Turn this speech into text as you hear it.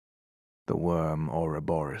The Worm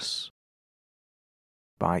Ouroboros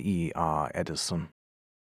by E.R. Edison.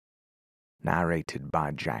 Narrated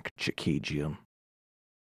by Jack Chickegian.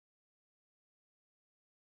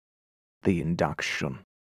 The Induction.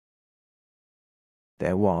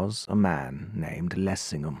 There was a man named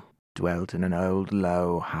Lessingham, dwelt in an old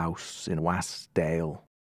low house in Wastdale,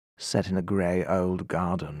 set in a grey old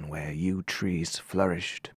garden where yew trees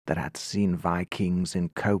flourished that had seen Vikings in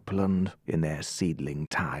Copeland in their seedling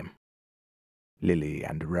time. Lily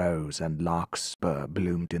and rose and larkspur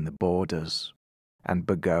bloomed in the borders, and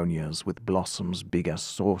begonias with blossoms big as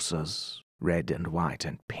saucers, red and white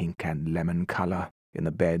and pink and lemon colour, in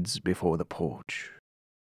the beds before the porch.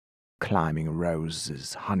 Climbing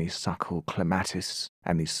roses, honeysuckle, clematis,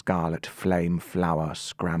 and the scarlet flame flower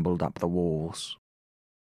scrambled up the walls.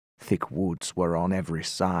 Thick woods were on every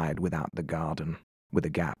side without the garden, with a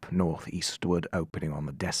gap northeastward opening on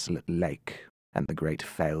the desolate lake and the great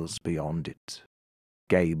fells beyond it.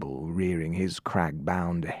 Gable rearing his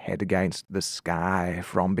crag-bound head against the sky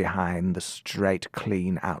from behind the straight,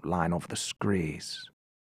 clean outline of the screes.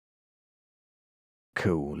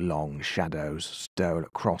 Cool, long shadows stole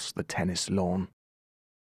across the tennis lawn.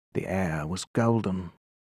 The air was golden.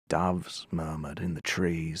 Doves murmured in the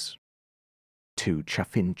trees. 2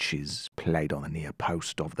 chaffinches played on the near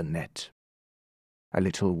post of the net. A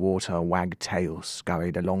little water wagtail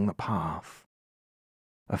scurried along the path.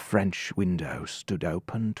 A French window stood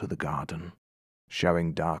open to the garden,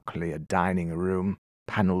 showing darkly a dining room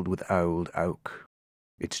panelled with old oak,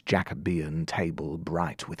 its Jacobean table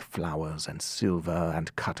bright with flowers and silver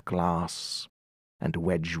and cut glass, and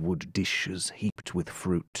Wedgwood dishes heaped with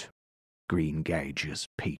fruit, green gages,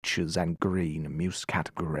 peaches, and green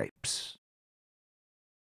muscat grapes.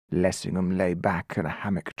 Lessingham lay back in a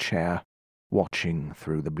hammock chair, watching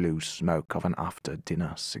through the blue smoke of an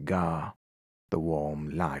after-dinner cigar the warm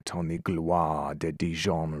light on the Gloire de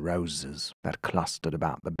Dijon roses that clustered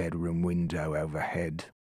about the bedroom window overhead.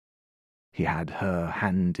 He had her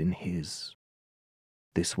hand in his.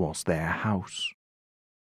 This was their house.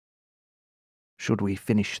 "Should we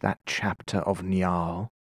finish that chapter of Njál?"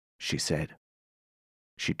 she said.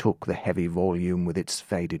 She took the heavy volume with its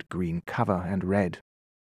faded green cover and read.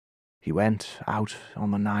 He went out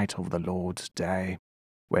on the night of the Lord's day,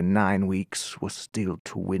 when 9 weeks were still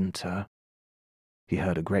to winter. He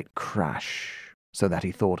heard a great crash, so that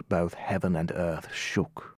he thought both heaven and earth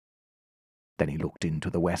shook. Then he looked into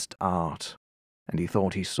the west art, and he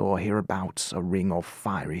thought he saw hereabouts a ring of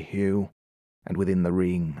fiery hue, and within the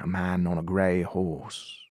ring a man on a grey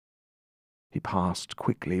horse. He passed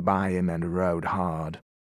quickly by him and rode hard.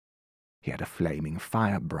 He had a flaming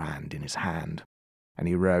firebrand in his hand, and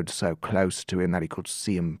he rode so close to him that he could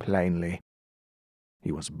see him plainly.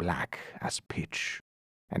 He was black as pitch,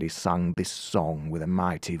 and he sung this song with a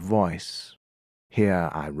mighty voice. Here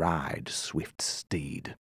I ride, swift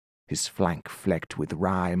steed, his flank flecked with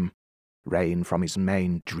rime, rain from his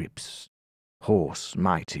mane drips, horse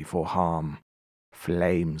mighty for harm,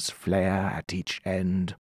 flames flare at each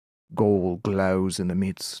end, gall glows in the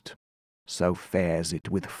midst, so fares it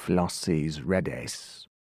with Flossie's redes,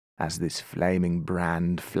 as this flaming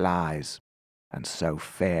brand flies, and so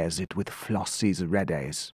fares it with Flossie's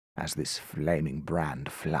redes, as this flaming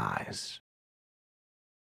brand flies.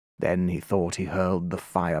 Then he thought he hurled the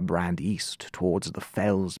firebrand east towards the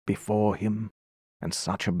fells before him, and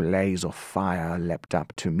such a blaze of fire leapt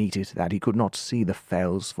up to meet it that he could not see the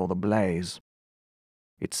fells for the blaze.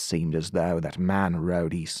 It seemed as though that man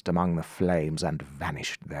rode east among the flames and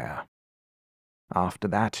vanished there. After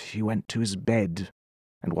that he went to his bed,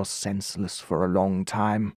 and was senseless for a long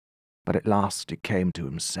time, but at last he came to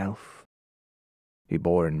himself. He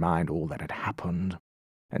bore in mind all that had happened,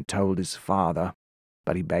 and told his father,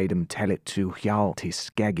 but he bade him tell it to Hjalti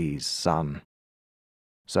Skeggi's son.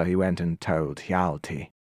 So he went and told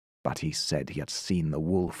Hjalti, but he said he had seen the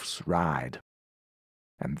wolves ride,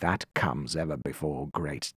 and that comes ever before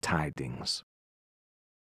great tidings.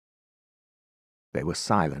 They were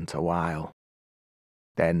silent a while.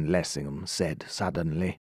 Then Lessingham said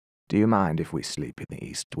suddenly, "Do you mind if we sleep in the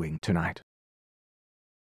east wing tonight?"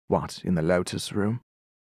 "What, in the Lotus Room?"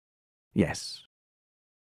 "Yes."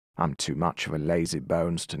 "I'm too much of a lazy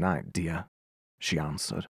bones tonight, dear," she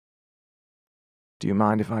answered. "Do you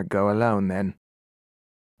mind if I go alone, then?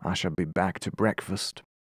 I shall be back to breakfast.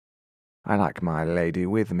 I like my lady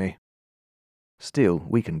with me. Still,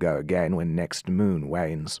 we can go again when next moon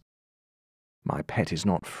wanes. My pet is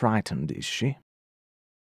not frightened, is she?"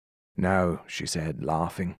 "No," she said,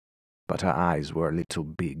 laughing, but her eyes were a little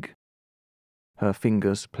big. Her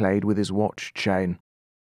fingers played with his watch chain.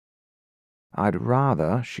 "I'd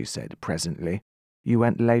rather," she said presently, You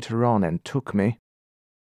went later on and took me.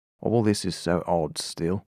 All this is so odd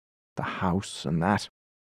still, the house and that.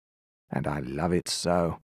 And I love it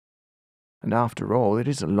so. And after all, it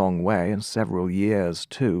is a long way, and several years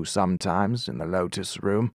too, sometimes, in the Lotus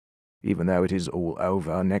Room, even though it is all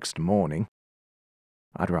over next morning.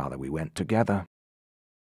 I'd rather we went together.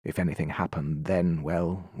 If anything happened then,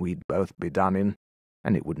 well, we'd both be done in,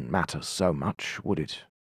 and it wouldn't matter so much, would it?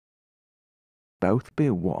 Both be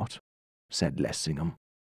what? Said Lessingham.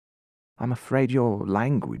 I'm afraid your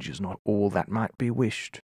language is not all that might be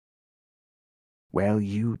wished. Well,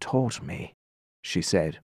 you taught me, she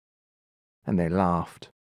said, and they laughed.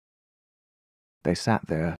 They sat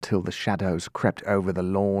there till the shadows crept over the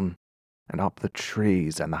lawn, and up the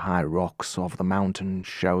trees and the high rocks of the mountain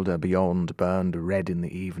shoulder beyond burned red in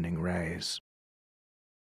the evening rays.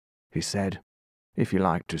 He said, If you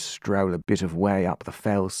like to stroll a bit of way up the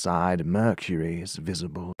fell side, Mercury is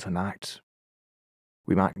visible tonight.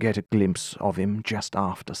 We might get a glimpse of him just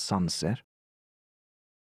after sunset.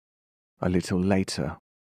 A little later,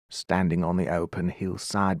 standing on the open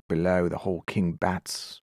hillside below the hawking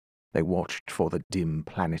bats, they watched for the dim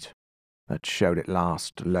planet that showed at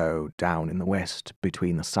last low down in the west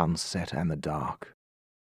between the sunset and the dark.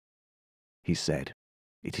 He said,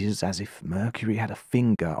 It is as if Mercury had a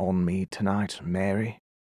finger on me tonight, Mary.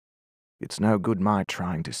 It's no good my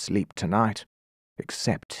trying to sleep tonight,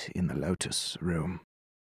 except in the Lotus Room.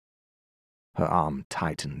 Her arm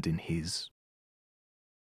tightened in his.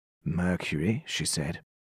 Mercury, she said,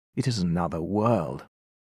 it is another world.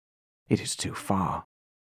 It is too far.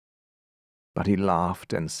 But he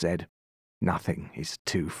laughed and said, Nothing is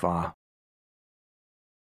too far.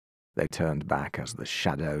 They turned back as the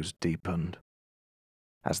shadows deepened.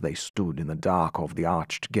 As they stood in the dark of the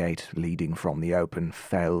arched gate leading from the open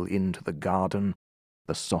fell into the garden,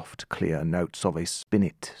 the soft, clear notes of a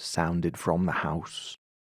spinet sounded from the house.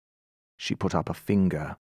 She put up a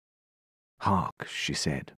finger. Hark, she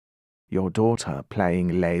said, your daughter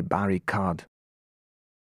playing Les Barricades.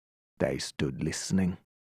 They stood listening.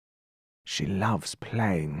 She loves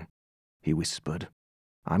playing, he whispered.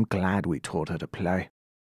 I'm glad we taught her to play.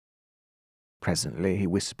 Presently he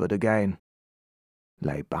whispered again.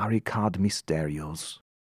 Les Barricades Mystérieuses.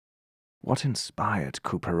 What inspired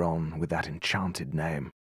Couperon with that enchanted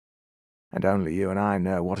name? And only you and I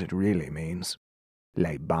know what it really means.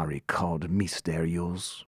 Les Barricades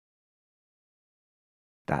Mystérieuses.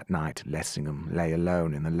 That night Lessingham lay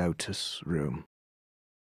alone in the Lotus Room.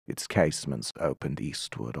 Its casements opened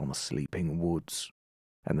eastward on the sleeping woods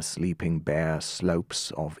and the sleeping bare slopes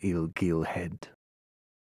of Ilgilhead.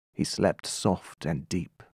 He slept soft and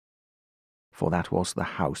deep, for that was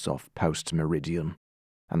the house of post-meridian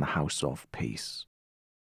and the house of peace.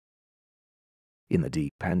 In the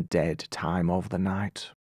deep and dead time of the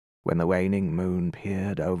night, when the waning moon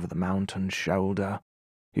peered over the mountain shoulder,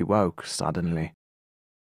 he woke suddenly.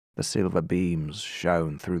 The silver beams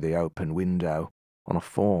shone through the open window on a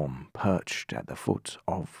form perched at the foot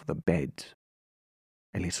of the bed.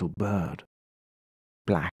 A little bird,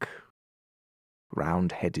 black,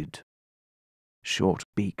 round-headed,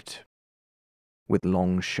 short-beaked, with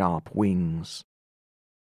long sharp wings,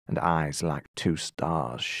 and eyes like two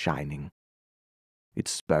stars shining. It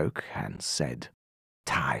spoke and said,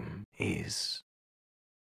 Time is.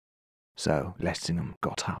 So Lessingham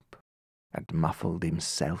got up and muffled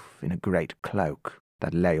himself in a great cloak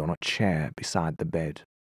that lay on a chair beside the bed.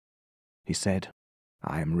 He said,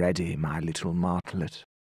 I am ready, my little martlet.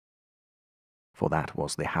 For that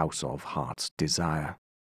was the house of Heart's Desire.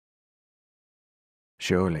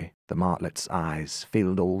 Surely the martlet's eyes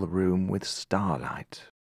filled all the room with starlight.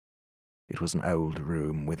 It was an old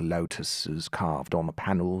room with lotuses carved on the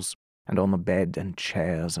panels and on the bed and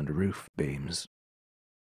chairs and roof beams.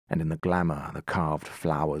 And in the glamour the carved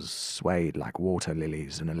flowers swayed like water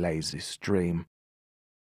lilies in a lazy stream.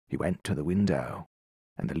 He went to the window,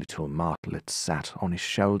 and the little martlet sat on his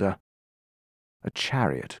shoulder. A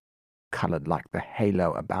chariot, coloured like the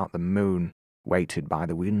halo about the moon, waited by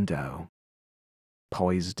the window.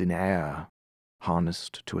 Poised in air,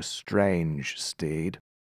 harnessed to a strange steed,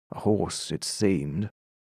 a horse it seemed,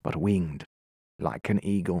 but winged, like an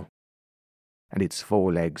eagle, and its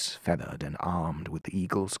forelegs feathered and armed with the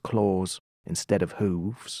eagle's claws instead of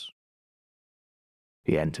hooves.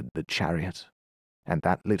 He entered the chariot, and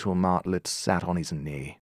that little martlet sat on his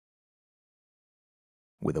knee.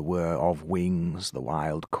 With a whir of wings the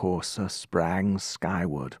wild courser sprang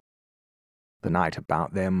skyward. The night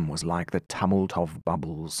about them was like the tumult of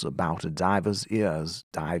bubbles about a diver's ears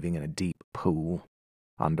diving in a deep pool,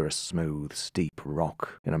 under a smooth, steep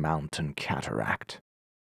rock in a mountain cataract.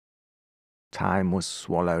 Time was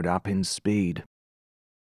swallowed up in speed,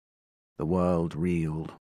 the world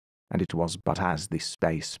reeled, and it was but as the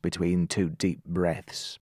space between two deep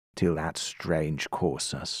breaths, till that strange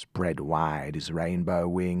courser spread wide his rainbow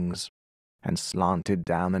wings, and slanted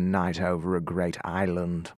down the night over a great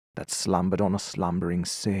island that slumbered on a slumbering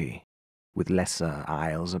sea, with lesser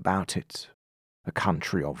isles about it, a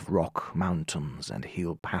country of rock mountains and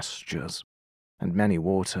hill pastures, and many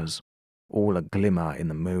waters, all a glimmer in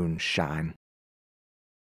the moonshine.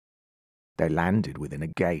 They landed within a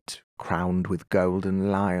gate crowned with golden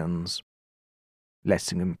lions.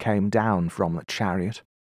 Lessingham came down from the chariot,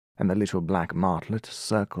 and the little black martlet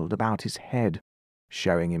circled about his head,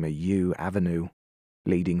 showing him a yew avenue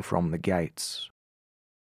leading from the gates.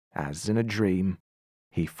 As in a dream,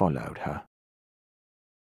 he followed her.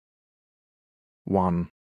 1.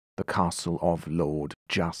 The Castle of Lord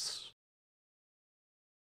Juss.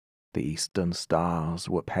 The eastern stars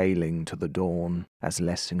were paling to the dawn as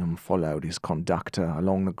Lessingham followed his conductor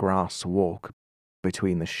along the grass walk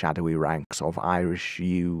between the shadowy ranks of Irish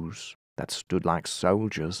yews that stood like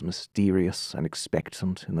soldiers, mysterious and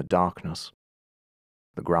expectant in the darkness.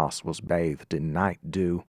 The grass was bathed in night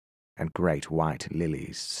dew, and great white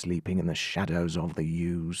lilies sleeping in the shadows of the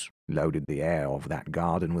yews loaded the air of that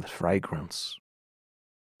garden with fragrance.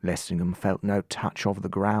 Lessingham felt no touch of the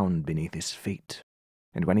ground beneath his feet,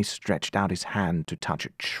 and when he stretched out his hand to touch a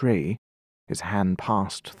tree, his hand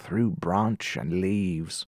passed through branch and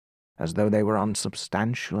leaves, as though they were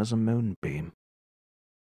unsubstantial as a moonbeam.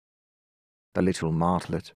 The little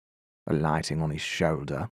martlet, alighting on his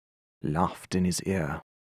shoulder, laughed in his ear.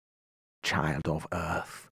 "Child of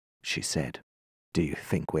earth," she said, "do you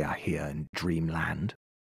think we are here in dreamland?"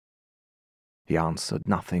 He answered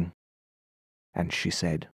nothing, and she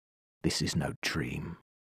said, "This is no dream.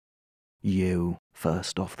 You,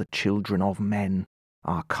 first of the children of men,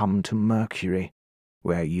 are come to Mercury,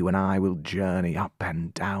 where you and I will journey up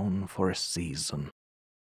and down for a season,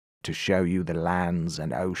 to show you the lands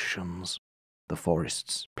and oceans, the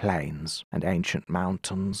forests, plains, and ancient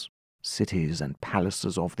mountains, cities and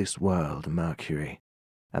palaces of this world, Mercury,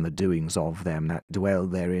 and the doings of them that dwell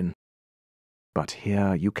therein. But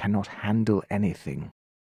here you cannot handle anything,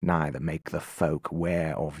 neither make the folk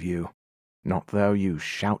ware of you, not though you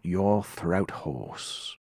shout your throat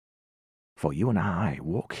hoarse. For you and I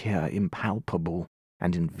walk here impalpable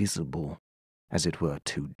and invisible, as it were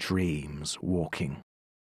two dreams walking."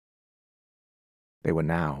 They were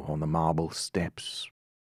now on the marble steps,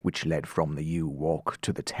 which led from the yew walk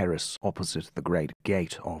to the terrace opposite the great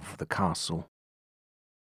gate of the castle.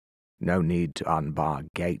 "No need to unbar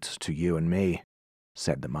gates to you and me,"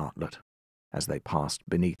 said the martlet, as they passed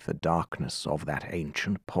beneath the darkness of that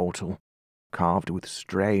ancient portal, carved with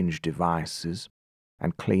strange devices,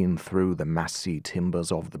 and clean through the massy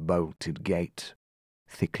timbers of the bolted gate,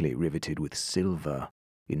 thickly riveted with silver,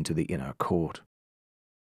 into the inner court.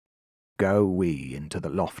 "Go we into the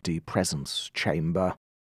lofty presence chamber,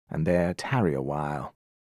 and there tarry a while.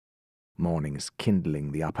 Morning is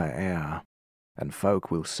kindling the upper air, and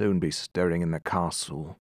folk will soon be stirring in the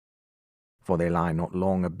castle, for they lie not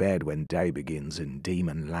long abed when day begins in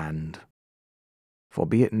demon land. For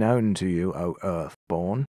be it known to you, O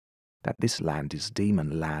earth-born, that this land is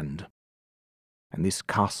demon land, and this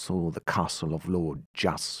castle the castle of Lord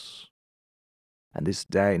Juss, and this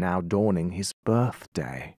day now dawning his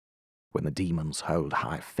birthday, when the demons hold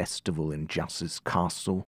high festival in Juss's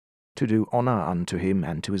castle, to do honour unto him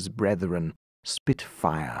and to his brethren,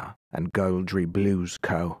 Spitfire and Goldry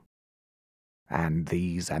Bluescoe. And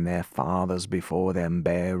these and their fathers before them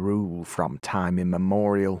bear rule from time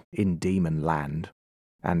immemorial in demon land,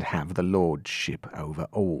 and have the lordship over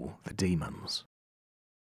all the demons."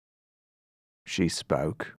 She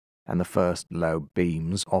spoke, and the first low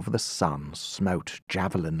beams of the sun smote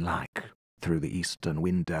javelin-like through the eastern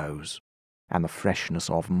windows, and the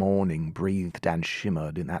freshness of morning breathed and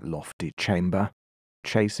shimmered in that lofty chamber,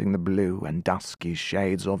 chasing the blue and dusky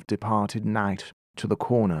shades of departed night to the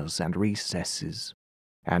corners and recesses,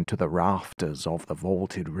 and to the rafters of the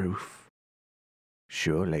vaulted roof.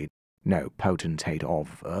 Surely no potentate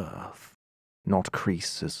of earth, not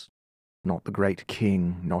Croesus, not the great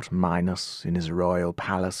king, not Minos in his royal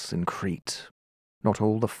palace in Crete, not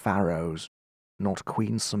all the pharaohs, not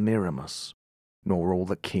Queen Semiramis, nor all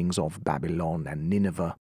the kings of Babylon and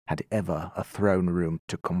Nineveh had ever a throne-room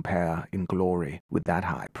to compare in glory with that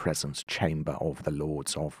high presence chamber of the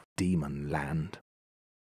lords of demon land.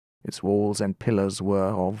 Its walls and pillars were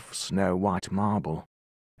of snow-white marble,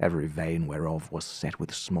 every vein whereof was set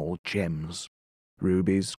with small gems,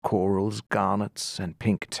 rubies, corals, garnets, and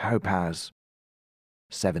pink topaz.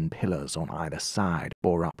 7 pillars on either side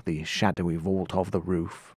bore up the shadowy vault of the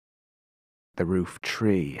roof. The roof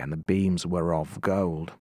tree and the beams were of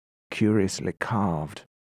gold, curiously carved,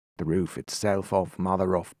 the roof itself of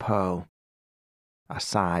mother of pearl. A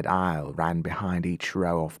side aisle ran behind each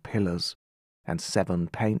row of pillars, and 7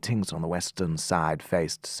 paintings on the western side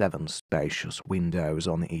faced 7 spacious windows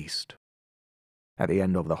on the east. At the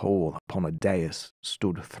end of the hall, upon a dais,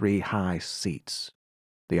 stood 3 high seats,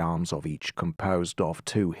 the arms of each composed of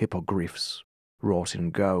 2 hippogriffs, wrought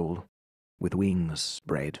in gold, with wings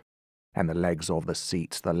spread, and the legs of the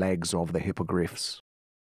seats the legs of the hippogriffs.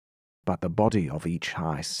 But the body of each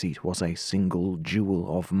high seat was a single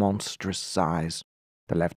jewel of monstrous size,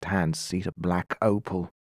 the left-hand seat a black opal,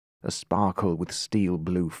 a sparkle with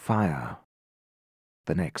steel-blue fire,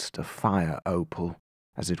 the next a fire opal,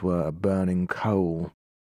 as it were a burning coal,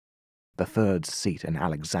 the third seat an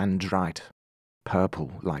alexandrite,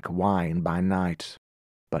 purple like wine by night,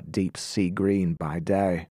 but deep sea-green by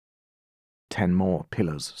day. 10 more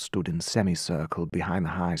pillars stood in semicircle behind the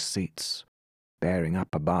high seats, bearing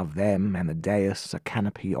up above them and the dais a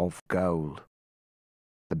canopy of gold.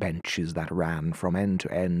 The benches that ran from end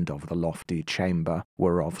to end of the lofty chamber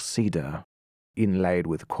were of cedar, inlaid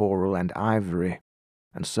with coral and ivory,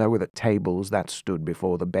 and so were the tables that stood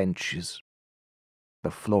before the benches.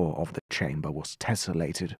 The floor of the chamber was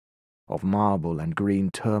tessellated, of marble and green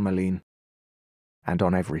tourmaline, and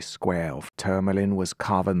on every square of tourmaline was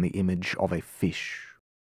carven the image of a fish,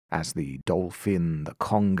 as the dolphin, the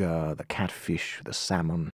conger, the catfish, the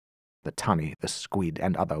salmon, the tunny, the squid,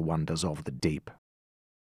 and other wonders of the deep.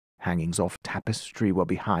 Hangings of tapestry were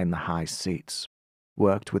behind the high seats,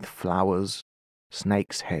 worked with flowers,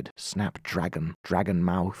 snake's head, snapdragon, dragon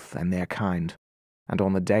mouth, and their kind, and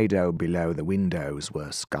on the dado below the windows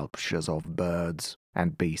were sculptures of birds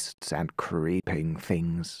and beasts and creeping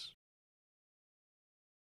things.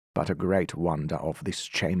 But a great wonder of this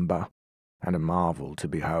chamber, and a marvel to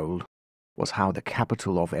behold, was how the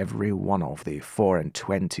capital of every one of the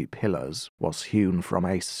 24 pillars was hewn from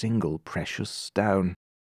a single precious stone,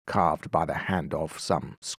 carved by the hand of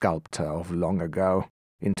some sculptor of long ago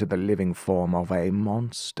into the living form of a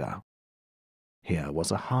monster. Here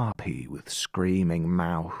was a harpy with screaming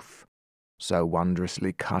mouth, so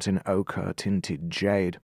wondrously cut in ochre-tinted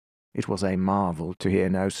jade, it was a marvel to hear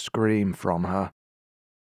no scream from her.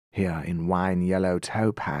 Here in wine-yellow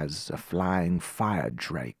topaz a flying fire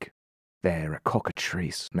drake, there a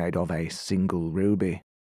cockatrice made of a single ruby,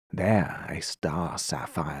 there a star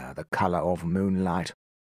sapphire the colour of moonlight,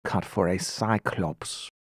 cut for a cyclops,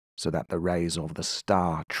 so that the rays of the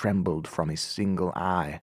star trembled from his single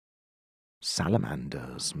eye.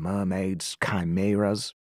 Salamanders, mermaids,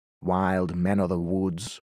 chimeras, wild men of the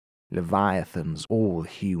woods, leviathans, all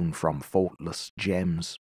hewn from faultless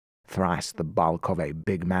gems, thrice the bulk of a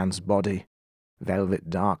big man's body, velvet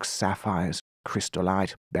dark sapphires,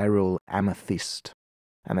 crystallite, beryl, amethyst,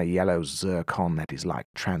 and a yellow zircon that is like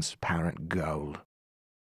transparent gold.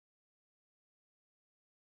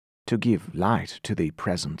 To give light to the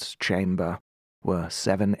presence chamber were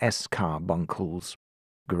 7 escarbuncles,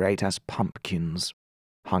 great as pumpkins,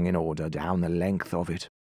 hung in order down the length of it,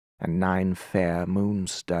 and 9 fair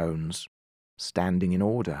moonstones, standing in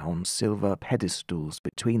order on silver pedestals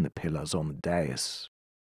between the pillars on the dais.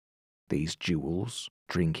 These jewels,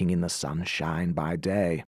 drinking in the sunshine by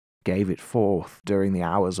day, gave it forth during the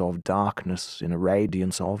hours of darkness in a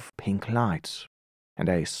radiance of pink light, and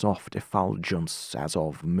a soft effulgence as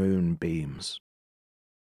of moonbeams.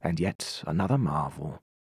 And yet another marvel.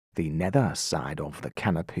 The nether side of the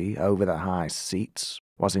canopy over the high seats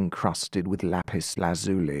was encrusted with lapis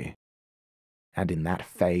lazuli, and in that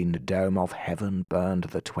feigned dome of heaven burned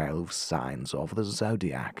the 12 signs of the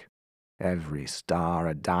zodiac, every star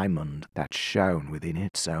a diamond that shone within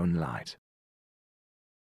its own light.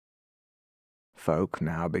 Folk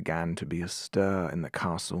now began to be astir in the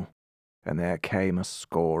castle, and there came a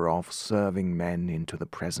score of serving men into the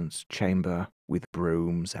presence chamber with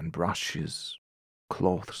brooms and brushes,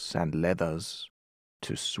 cloths and leathers,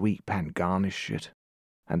 to sweep and garnish it,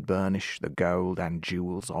 and burnish the gold and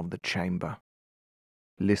jewels of the chamber.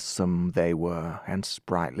 Lissome they were, and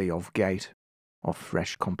sprightly of gait, of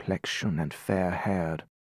fresh complexion and fair-haired.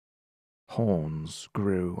 Horns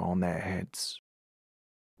grew on their heads.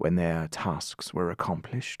 When their tasks were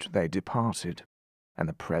accomplished, they departed, and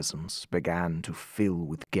the presence began to fill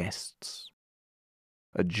with guests.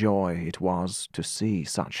 A joy it was to see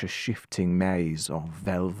such a shifting maze of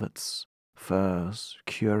velvets, furs,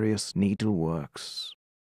 curious needleworks,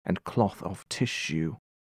 and cloth of tissue,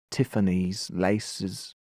 tiffanies,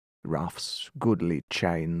 laces, ruffs, goodly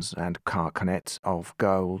chains, and carcanets of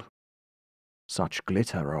gold. Such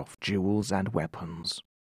glitter of jewels and weapons,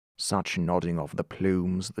 such nodding of the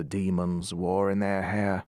plumes the demons wore in their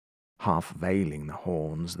hair, half veiling the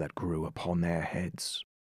horns that grew upon their heads.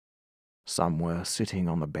 Some were sitting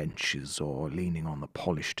on the benches or leaning on the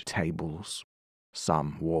polished tables,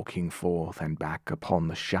 some walking forth and back upon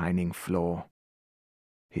the shining floor.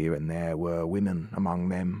 Here and there were women among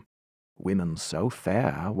them, women so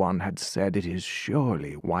fair one had said, it is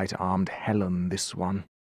surely white-armed Helen, this one,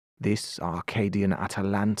 this Arcadian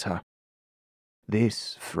Atalanta,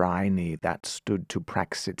 this Phryne that stood to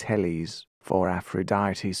Praxiteles for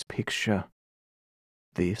Aphrodite's picture,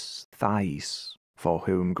 this Thais, for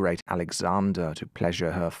whom great Alexander to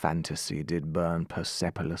pleasure her fantasy did burn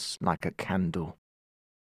Persepolis like a candle,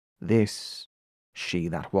 this, she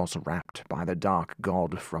that was rapt by the dark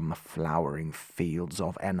god from the flowering fields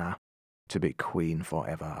of Enna, to be queen for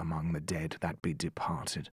ever among the dead that be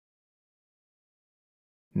departed.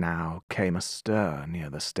 Now came a stir near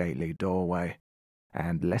the stately doorway,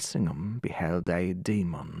 and Lessingham beheld a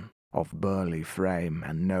demon of burly frame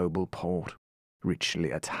and noble port,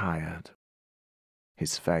 richly attired.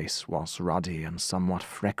 His face was ruddy and somewhat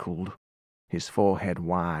freckled, his forehead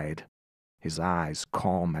wide, his eyes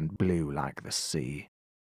calm and blue like the sea.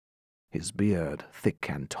 His beard, thick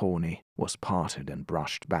and tawny, was parted and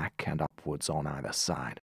brushed back and upwards on either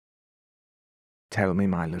side. "Tell me,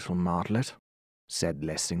 my little martlet," said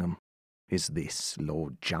Lessingham, "is this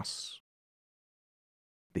Lord Juss?"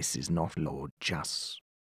 "This is not Lord Juss,"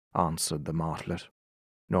 answered the martlet,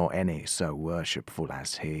 "nor any so worshipful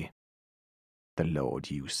as he. The lord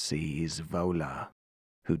you see is Vola,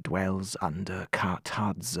 who dwells under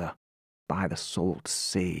Kartadza, by the salt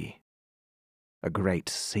sea. A great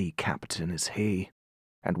sea captain is he,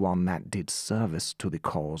 and one that did service to the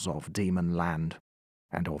cause of demon land,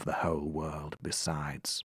 and of the whole world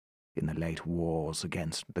besides, in the late wars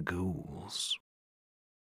against the ghouls.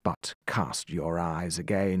 But cast your eyes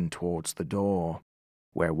again towards the door,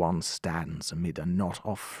 where one stands amid a knot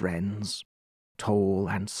of friends, tall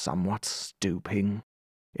and somewhat stooping,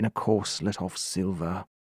 in a corselet of silver,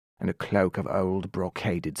 and a cloak of old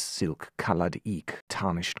brocaded silk-coloured eke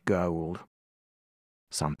tarnished gold.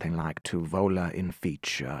 Something like to Vola in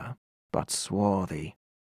feature, but swarthy,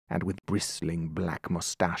 and with bristling black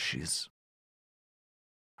moustaches.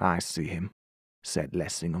 "I see him," said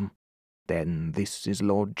Lessingham. "Then this is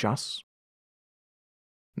Lord Juss?"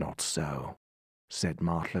 "Not so," said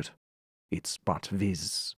Martlet. "It's but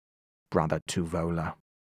Viz, brother to Vola.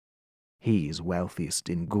 He is wealthiest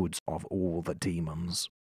in goods of all the demons,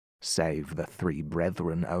 save the three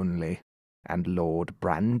brethren only, and Lord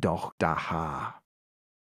Brandoch Daha."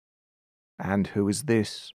 "And who is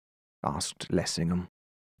this?" asked Lessingham,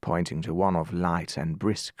 pointing to one of light and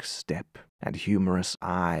brisk step and humorous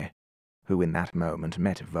eye, who in that moment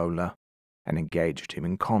met Vola, and engaged him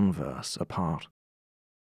in converse apart.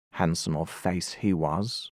 Handsome of face he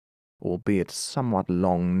was, albeit somewhat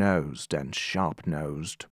long-nosed and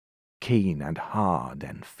sharp-nosed, keen and hard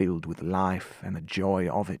and filled with life and the joy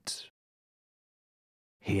of it.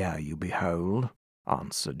 "Here you behold,"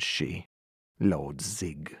 answered she, "Lord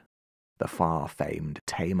Zig, the far-famed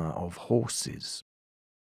tamer of horses.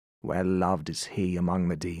 Well loved is he among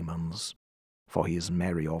the demons, for he is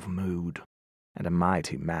merry of mood, and a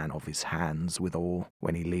mighty man of his hands withal,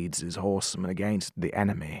 when he leads his horsemen against the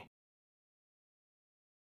enemy."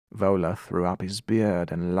 Vola threw up his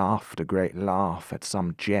beard and laughed a great laugh at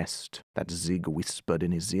some jest that Zig whispered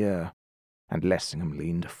in his ear, and Lessingham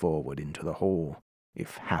leaned forward into the hall,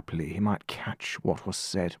 if haply he might catch what was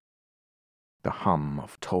said. The hum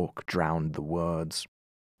of talk drowned the words,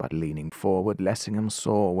 but leaning forward Lessingham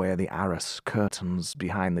saw where the arras curtains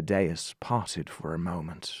behind the dais parted for a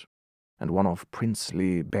moment, and one of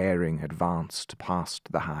princely bearing advanced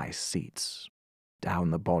past the high seats,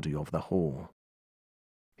 down the body of the hall.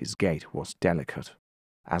 His gait was delicate,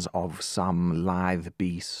 as of some lithe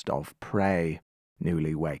beast of prey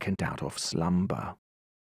newly wakened out of slumber,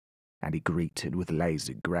 and he greeted with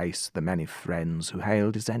lazy grace the many friends who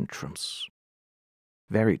hailed his entrance.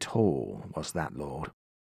 Very tall was that lord,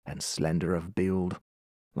 and slender of build,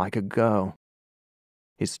 like a girl.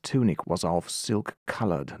 His tunic was of silk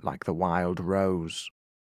coloured like the wild rose,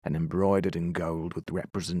 and embroidered in gold with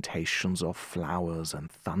representations of flowers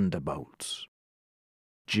and thunderbolts.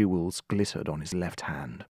 Jewels glittered on his left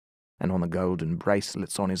hand, and on the golden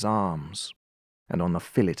bracelets on his arms, and on the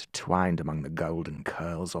fillet twined among the golden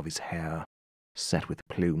curls of his hair, set with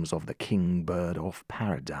plumes of the king-bird of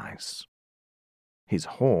paradise. His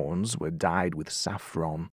horns were dyed with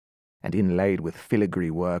saffron, and inlaid with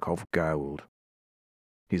filigree work of gold.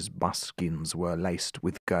 His buskins were laced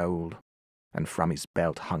with gold, and from his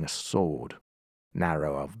belt hung a sword,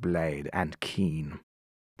 narrow of blade and keen,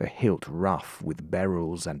 the hilt rough with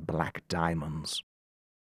beryls and black diamonds.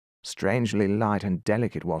 Strangely light and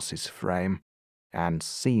delicate was his frame, and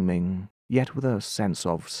seeming, yet with a sense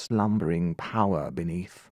of slumbering power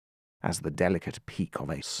beneath, as the delicate peak of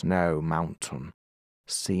a snow mountain,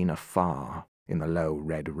 seen afar in the low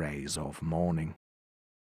red rays of morning.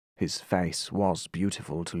 His face was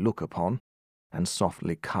beautiful to look upon, and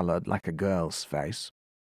softly coloured like a girl's face,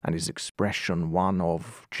 and his expression one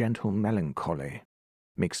of gentle melancholy,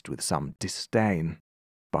 mixed with some disdain,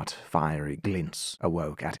 but fiery glints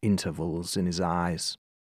awoke at intervals in his eyes,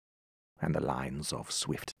 and the lines of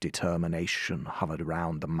swift determination hovered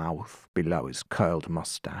round the mouth below his curled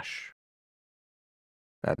moustache.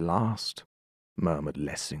 "At last," murmured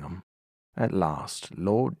Lessingham, "at last,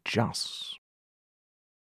 Lord Juss."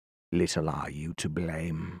 "Little are you to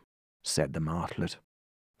blame," said the martlet,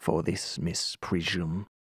 "for this misprision,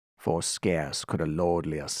 for scarce could a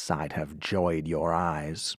lordlier sight have joyed your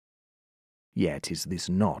eyes. Yet is this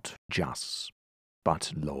not Juss,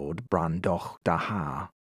 but Lord Brandoch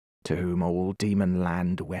Dahar, to whom all demon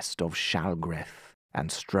land west of Shalgreth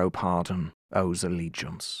and Stroparton owes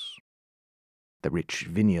allegiance. The rich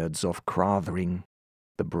vineyards of Crathring,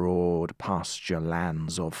 the broad pasture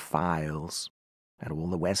lands of Files, and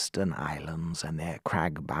all the western islands and their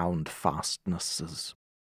crag-bound fastnesses.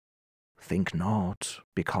 Think not,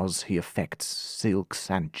 because he affects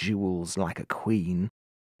silks and jewels like a queen,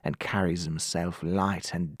 and carries himself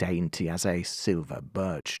light and dainty as a silver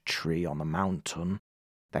birch tree on the mountain,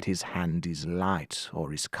 that his hand is light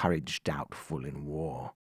or his courage doubtful in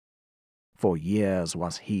war. For years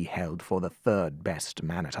was he held for the third best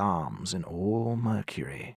man-at-arms in all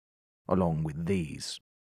Mercury, along with these,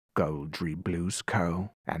 Goldry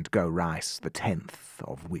Bluescoe and Go-Rice the 10th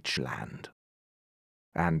of Witchland.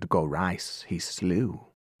 And Go-Rice he slew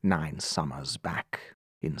 9 summers back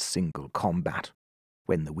in single combat,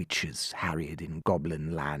 when the witches harried in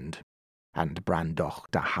Goblin land, and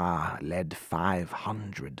Brandoch Dahar led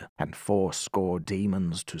 580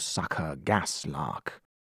 demons to succour Gaslark,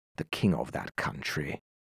 the king of that country.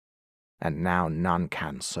 And now none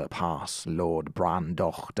can surpass Lord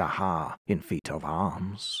Brandoch Dahar in feat of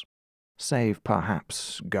arms, save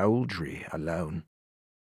perhaps Goldry alone.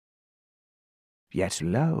 Yet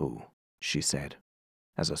lo, she said,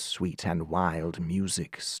 as a sweet and wild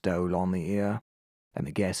music stole on the ear, and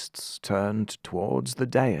the guests turned towards the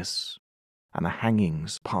dais, and the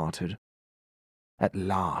hangings parted. At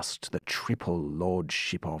last the triple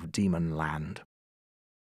lordship of Demonland.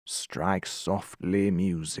 Strike softly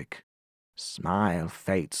music, smile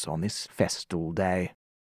fates on this festal day.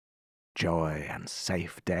 Joy and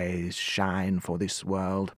safe days shine for this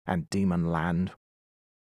world and Demonland.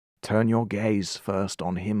 Turn your gaze first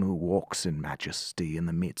on him who walks in majesty in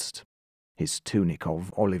the midst, his tunic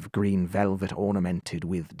of olive-green velvet ornamented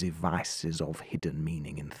with devices of hidden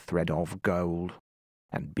meaning in thread of gold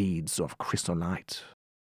and beads of chrysolite.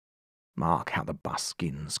 Mark how the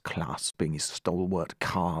buskins clasping his stalwart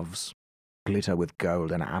calves glitter with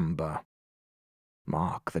gold and amber.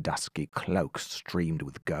 Mark the dusky cloak streamed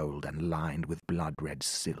with gold and lined with blood-red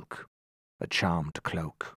silk, a charmed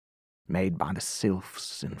cloak, made by the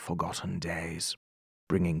sylphs in forgotten days,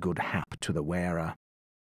 bringing good hap to the wearer.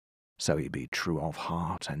 So he be true of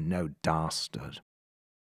heart and no dastard.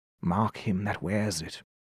 Mark him that wears it,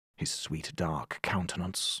 his sweet dark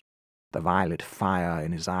countenance, the violet fire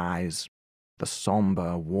in his eyes, the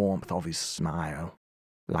sombre warmth of his smile,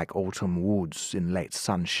 like autumn woods in late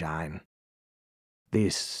sunshine.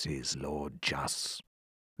 This is Lord Juss,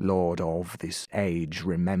 lord of this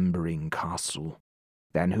age-remembering castle,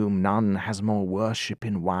 than whom none has more worship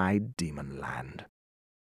in wide Demonland.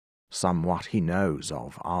 Somewhat he knows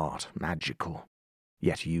of art magical,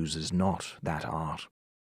 yet uses not that art,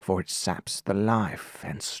 for it saps the life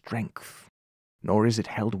and strength, nor is it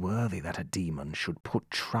held worthy that a demon should put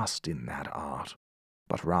trust in that art,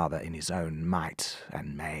 but rather in his own might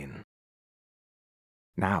and main.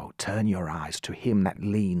 Now turn your eyes to him that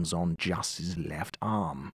leans on Juss's left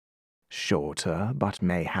arm, shorter but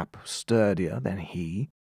mayhap sturdier than he,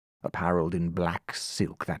 apparelled in black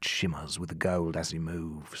silk that shimmers with gold as he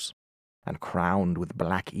moves, and crowned with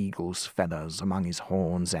black eagle's feathers among his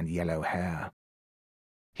horns and yellow hair.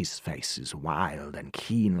 His face is wild and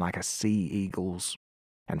keen like a sea-eagle's,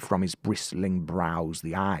 and from his bristling brows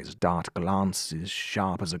the eyes dart glances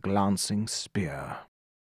sharp as a glancing spear.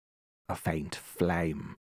 A faint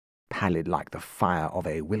flame, pallid like the fire of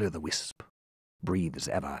a will-o'-the-wisp, breathes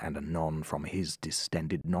ever and anon from his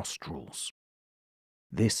distended nostrils.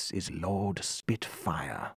 This is Lord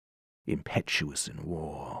Spitfire, impetuous in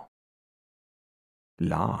war.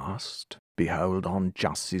 Last, behold on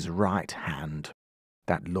Juss's right hand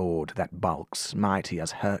that lord that bulks mighty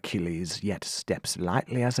as Hercules, yet steps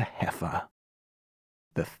lightly as a heifer.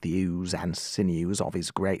 The thews and sinews of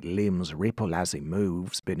his great limbs ripple as he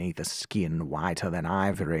moves beneath a skin whiter than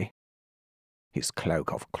ivory. His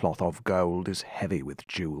cloak of cloth of gold is heavy with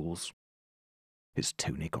jewels. His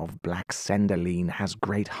tunic of black sendaline has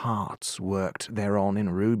great hearts worked thereon in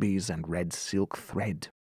rubies and red silk thread.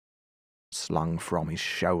 Slung from his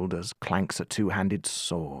shoulders clanks a two-handed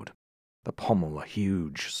sword, the pommel a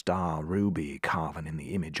huge star ruby carven in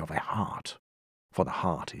the image of a heart, for the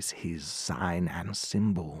heart is his sign and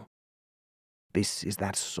symbol. This is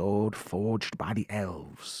that sword forged by the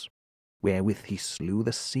elves, wherewith he slew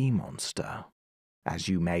the sea monster, as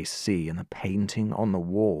you may see in the painting on the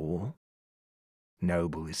wall.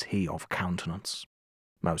 Noble is he of countenance,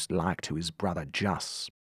 most like to his brother Jus,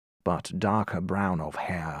 but darker brown of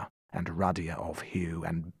hair, and ruddier of hue,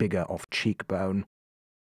 and bigger of cheekbone.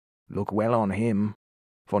 Look well on him,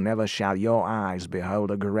 for never shall your eyes behold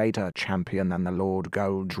a greater champion than the Lord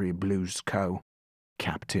Goldry Bluescoe,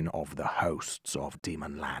 captain of the hosts of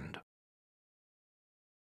Demonland.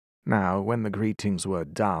 Now, when the greetings were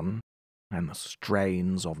done, and the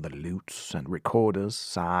strains of the lutes and recorders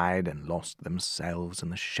sighed and lost themselves in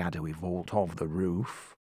the shadowy vault of the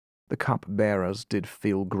roof, the cup-bearers did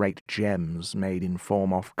fill great gems made in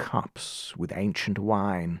form of cups with ancient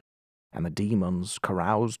wine, and the demons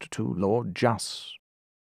caroused to Lord Jus.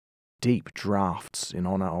 Deep draughts in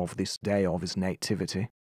honour of this day of his nativity,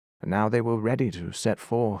 and now they were ready to set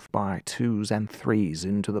forth by twos and threes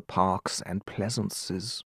into the parks and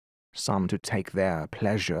pleasances, some to take their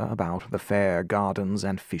pleasure about the fair gardens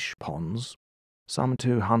and fish ponds, some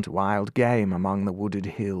to hunt wild game among the wooded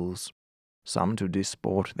hills, some to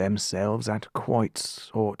disport themselves at quoits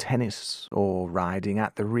or tennis or riding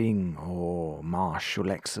at the ring or martial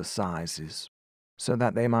exercises, so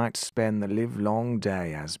that they might spend the livelong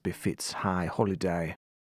day as befits high holiday,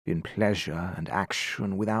 in pleasure and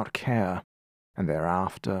action without care, and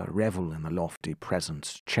thereafter revel in the lofty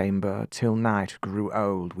presence chamber till night grew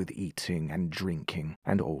old with eating and drinking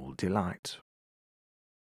and all delight.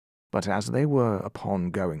 But as they were upon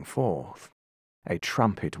going forth, a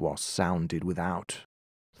trumpet was sounded without,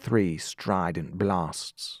 3 strident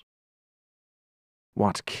blasts.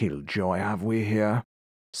 "What killjoy have we here?"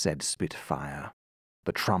 said Spitfire.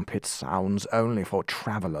 "The trumpet sounds only for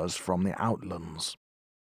travellers from the outlands.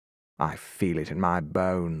 I feel it in my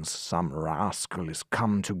bones some rascal is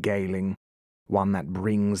come to Galing, one that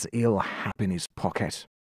brings ill hap in his pocket,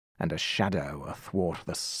 and a shadow athwart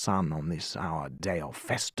the sun on this our day of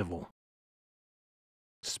festival."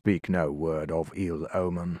 "Speak no word of ill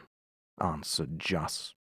omen," answered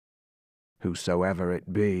Jus. "Whosoever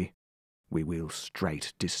it be, we will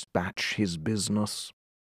straight dispatch his business,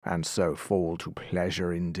 and so fall to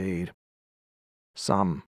pleasure indeed.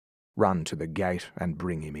 Some, run to the gate and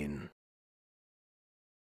bring him in."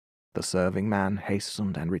 The serving man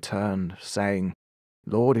hastened and returned, saying,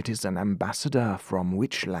 "Lord, it is an ambassador from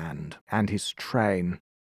Witchland and his train.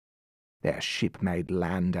 Their ship made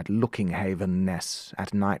land at Lookinghaven Ness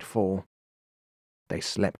at nightfall. They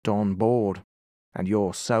slept on board, and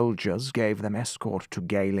your soldiers gave them escort to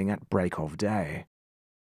Galing at break of day.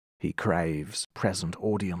 He craves present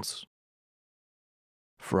audience."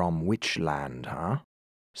 "From Witchland, huh?"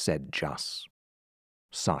 said Jus.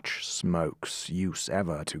 "Such smokes use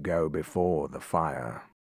ever to go before the fire."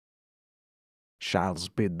 "Shall's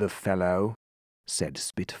bid the fellow," said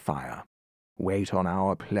Spitfire, "wait on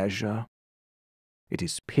our pleasure. It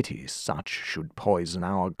is pity such should poison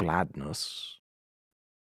our gladness."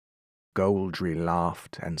 Goldry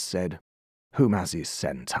laughed and said, "Whom has he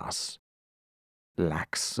sent us?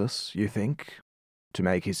 Laxus, you think? To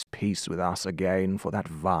make his peace with us again for that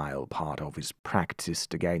vile part of his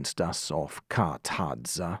practised against us of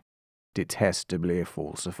Kartadza, detestably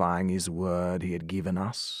falsifying his word he had given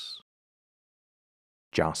us?"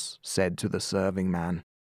 Jus said to the serving man,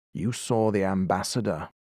 "You saw the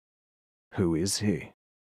ambassador. Who is he?"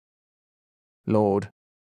 "Lord,"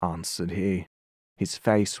 answered he, "his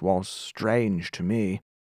face was strange to me.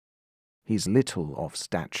 He's little of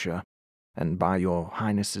stature, and by your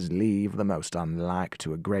highness's leave the most unlike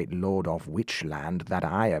to a great lord of Witchland that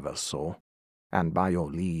I ever saw, and by your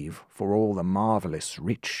leave, for all the marvellous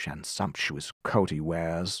rich and sumptuous coat he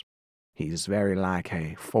wears, he's very like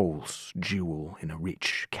a false jewel in a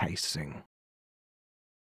rich casing."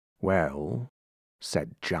 "Well,"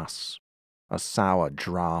 said Jus, "a sour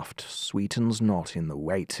draught sweetens not in the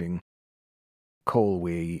waiting. Call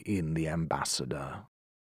we in the ambassador."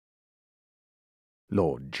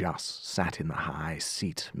 Lord Jus sat in the high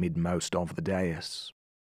seat midmost of the dais,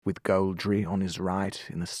 with Goldry on his right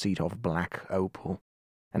in the seat of black opal,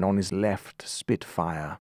 and on his left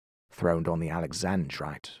Spitfire, throned on the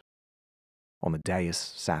Alexandrite. On the dais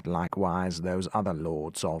sat likewise those other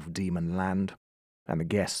lords of Demon Land, and the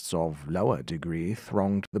guests of lower degree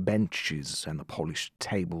thronged the benches and the polished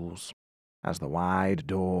tables, as the wide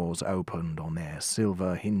doors opened on their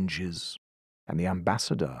silver hinges, and the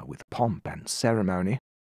ambassador, with pomp and ceremony,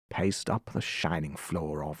 paced up the shining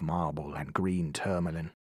floor of marble and green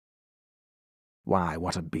tourmaline. "Why,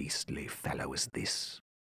 what a beastly fellow is this,"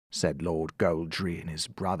 said Lord Goldry in his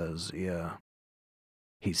brother's ear.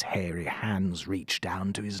 "His hairy hands reach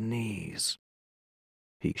down to his knees.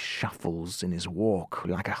 He shuffles in his walk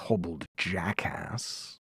like a hobbled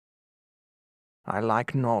jackass." "I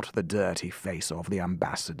like not the dirty face of the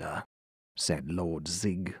ambassador," said Lord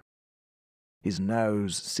Zig. "His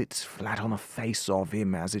nose sits flat on the face of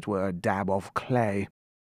him as it were a dab of clay,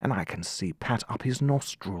 and I can see pat up his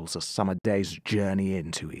nostrils a summer day's journey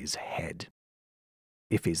into his head.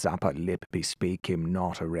 If his upper lip bespeak him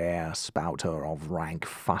not a rare spouter of rank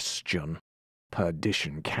fustian,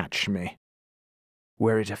 perdition catch me.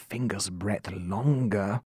 Were it a finger's breadth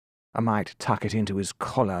longer, I might tuck it into his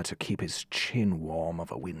collar to keep his chin warm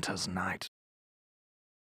of a winter's night."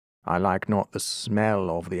 "I like not the smell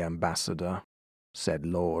of the ambassador," said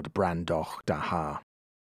Lord Brandoch Daha,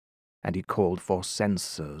 and he called for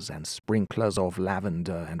censers and sprinklers of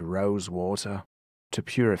lavender and rose water to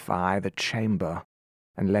purify the chamber,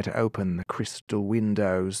 and let open the crystal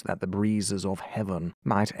windows that the breezes of heaven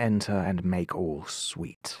might enter and make all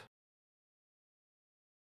sweet.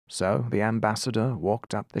 So the ambassador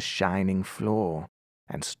walked up the shining floor,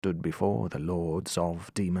 and stood before the lords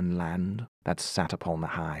of Demon Land that sat upon the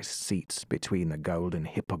high seats between the golden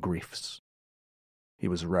hippogriffs. He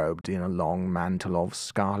was robed in a long mantle of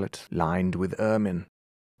scarlet lined with ermine,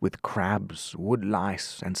 with crabs,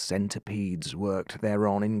 woodlice, and centipedes worked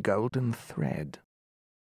thereon in golden thread.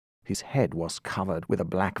 His head was covered with a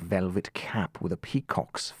black velvet cap with a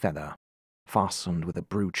peacock's feather, fastened with a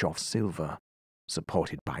brooch of silver,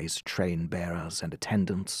 supported by his train-bearers and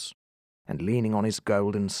attendants, and leaning on his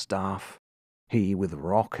golden staff, he with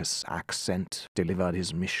raucous accent delivered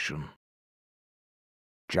his mission.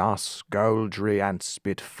 "Jas, Goldry, and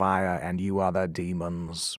Spitfire, and you other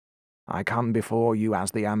demons, I come before you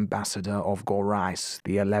as the ambassador of Gorais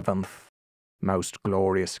the 11th, most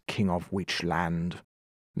glorious king of Witchland,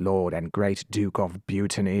 lord and great duke of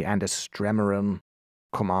Butany and Estremaran,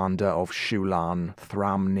 commander of Shulan,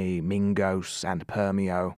 Thramni, Mingos, and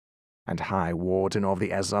Permio, and high warden of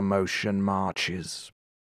the Ezamotian marches,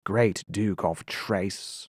 great duke of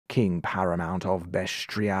Trace, king paramount of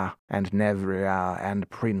Bestria and Nevria, and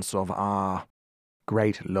prince of Ar,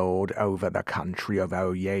 great lord over the country of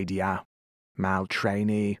Oyedia,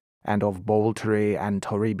 Maltrani, and of Boltry and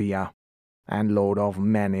Toribia, and lord of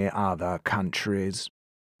many other countries,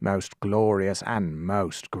 most glorious and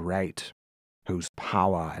most great, whose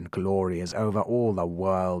power and glory is over all the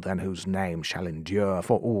world, and whose name shall endure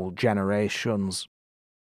for all generations.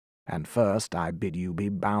 And first I bid you be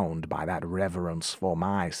bound by that reverence for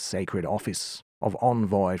my sacred office of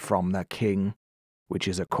envoy from the king, which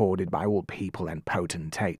is accorded by all people and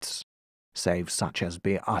potentates, save such as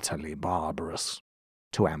be utterly barbarous,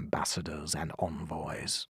 to ambassadors and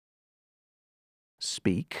envoys."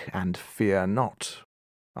 "Speak and fear not,"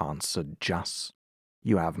 answered Jas.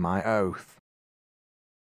 "You have my oath."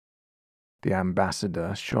 The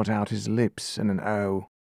ambassador shot out his lips in an O,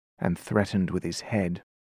 and threatened with his head,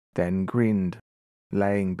 then grinned,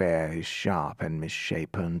 laying bare his sharp and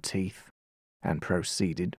misshapen teeth, and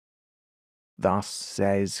proceeded. "Thus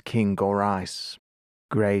says King Gorais,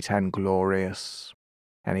 great and glorious,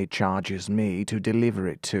 and he charges me to deliver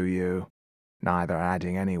it to you, neither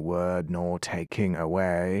adding any word nor taking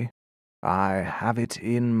away. I have it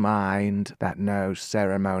in mind that no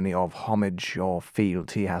ceremony of homage or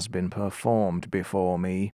fealty has been performed before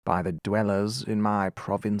me by the dwellers in my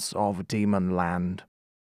province of Demon Land."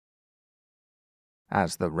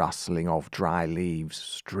 As the rustling of dry leaves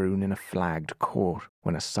strewn in a flagged court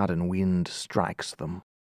when a sudden wind strikes them,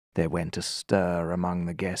 there went a stir among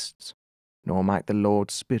the guests, nor might the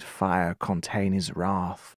Lord Spitfire contain his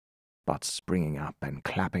wrath, but springing up and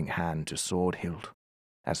clapping hand to sword hilt,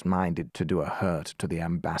 as minded to do a hurt to the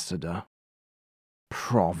ambassador.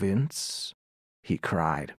 "Province," he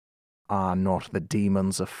cried, "are not the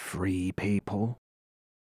demons a free people?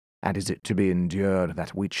 And is it to be endured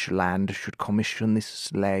that Witchland should commission this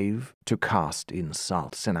slave to cast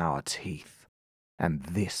insults in our teeth, and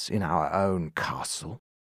this in our own castle?"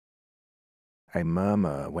 A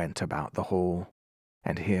murmur went about the hall,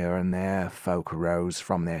 and here and there folk rose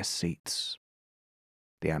from their seats.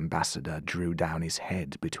 The ambassador drew down his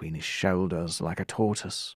head between his shoulders like a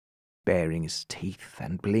tortoise, baring his teeth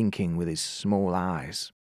and blinking with his small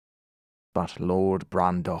eyes. But Lord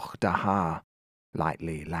J.R.R,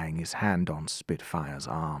 lightly laying his hand on Spitfire's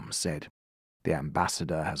arm, said, "The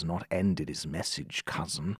ambassador has not ended his message,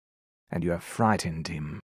 cousin, and you have frightened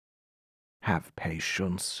him. Have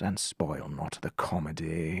patience and spoil not the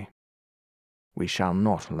comedy. We shall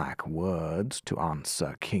not lack words to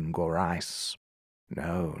answer King Gorais.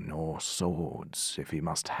 No, nor swords, if he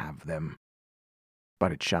must have them.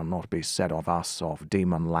 But it shall not be said of us of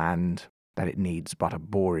Demon Land that it needs but a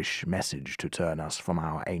boorish message to turn us from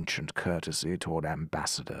our ancient courtesy toward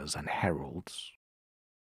ambassadors and heralds."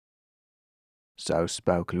 So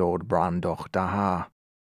spoke Lord J.R.R,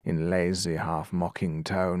 in lazy, half-mocking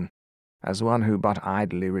tone, as one who but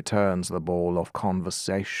idly returns the ball of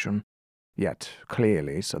conversation, yet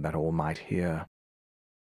clearly so that all might hear.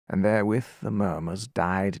 And therewith the murmurs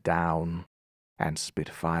died down, and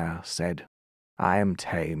Spitfire said, "I am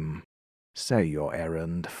tame. Say your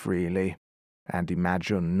errand freely, and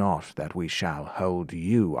imagine not that we shall hold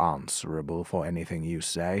you answerable for anything you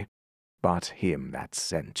say, but him that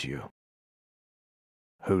sent you."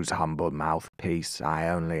 "Whose humble mouthpiece I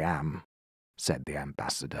only am," said the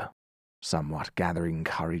ambassador, somewhat gathering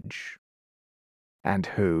courage. "And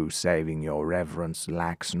who, saving your reverence,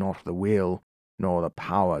 lacks not the will nor the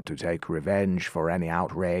power to take revenge for any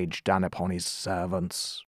outrage done upon his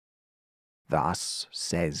servants. Thus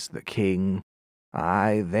says the king,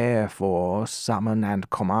 I therefore summon and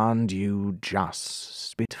command you, Juss,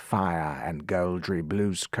 Spitfire, and Goldry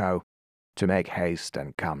Bluescoe, to make haste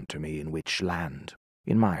and come to me in Witchland,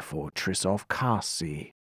 in my fortress of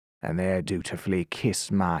Carsey, and there dutifully kiss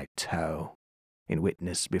my toe, in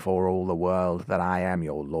witness before all the world that I am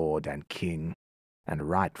your lord and king, and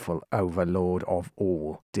rightful overlord of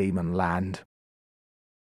all Demon Land."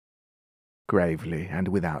 Gravely and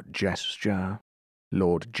without gesture,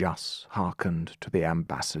 Lord Juss hearkened to the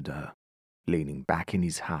ambassador, leaning back in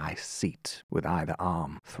his high seat with either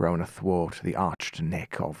arm thrown athwart the arched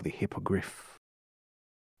neck of the hippogriff.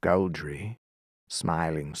 Goldry,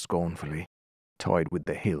 smiling scornfully, toyed with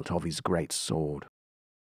the hilt of his great sword.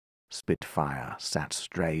 Spitfire sat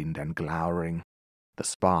strained and glowering, the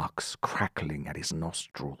sparks crackling at his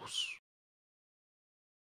nostrils.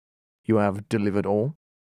 "You have delivered all?"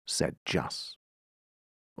 said Juss.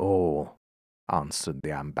 "All," answered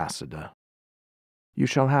the ambassador. "You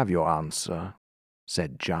shall have your answer,"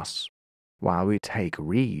 said Juss, "while we take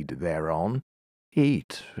reed thereon.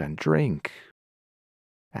 Eat and drink."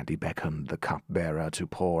 And he beckoned the cupbearer to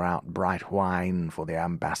pour out bright wine for the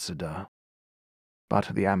ambassador.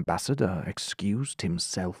 But the ambassador excused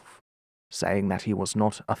himself, saying that he was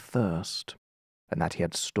not athirst, and that he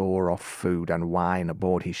had store of food and wine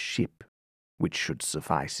aboard his ship, which should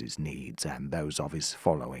suffice his needs and those of his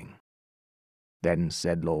following. Then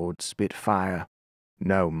said Lord Spitfire,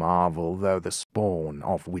 "No marvel though the spawn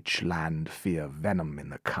of Witchland fear venom in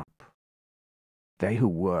the cup. They who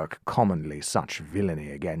work commonly such villainy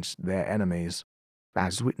against their enemies,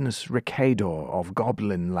 as witness Recador of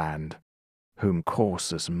Goblin Land, whom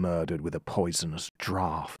Corsus murdered with a poisonous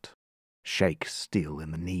draught, shake still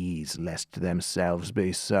in the knees lest themselves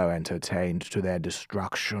be so entertained to their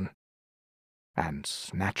destruction." And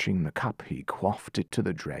snatching the cup he quaffed it to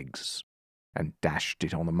the dregs, and dashed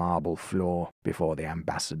it on the marble floor before the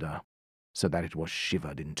ambassador, so that it was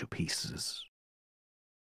shivered into pieces.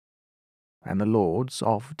 And the lords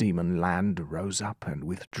of Demon Land rose up and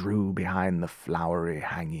withdrew behind the flowery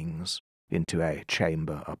hangings into a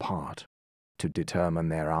chamber apart, to determine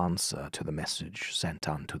their answer to the message sent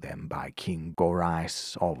unto them by King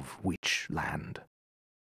Gorais of Witchland.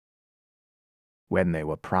 When they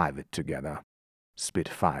were private together,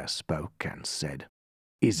 Spitfire spoke and said,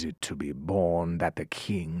 "Is it to be borne that the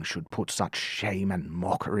king should put such shame and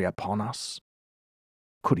mockery upon us?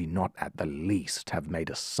 Could he not at the least have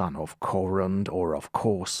made a son of Corund or of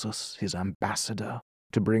Corsus his ambassador,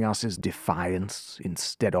 to bring us his defiance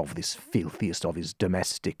instead of this filthiest of his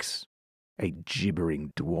domestics, a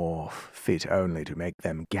gibbering dwarf fit only to make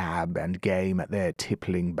them gab and game at their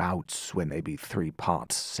tippling bouts when they be 3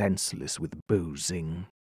 parts senseless with boozing?"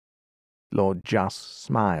 Lord Juss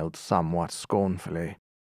smiled somewhat scornfully.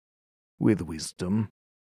 "With wisdom,"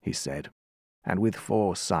 he said, "and with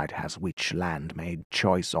foresight has Witchland made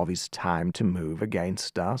choice of his time to move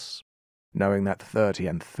against us, knowing that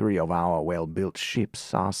 33 of our well-built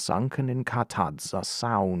ships are sunken in Cartadza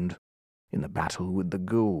Sound, in the battle with the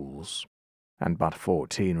ghouls, and but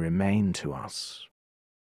 14 remain to us.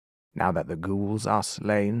 Now that the ghouls are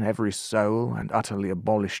slain, every soul, and utterly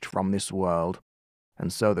abolished from this world,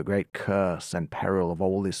 and so the great curse and peril of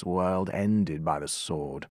all this world ended by the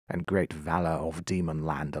sword, and great valour of demon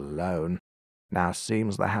land alone, now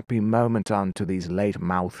seems the happy moment unto these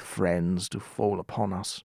late-mouthed friends to fall upon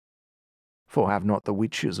us. For have not the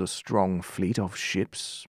witches a strong fleet of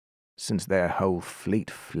ships, since their whole fleet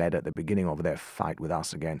fled at the beginning of their fight with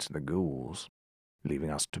us against the ghouls, leaving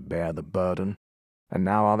us to bear the burden, and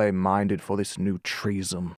now are they minded for this new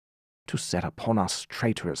treason, to set upon us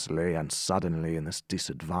traitorously and suddenly in this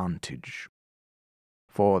disadvantage.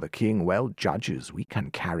 For the king well judges we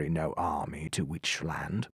can carry no army to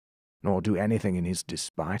Witchland, nor do anything in his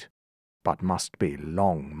despite, but must be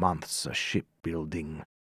long months a shipbuilding.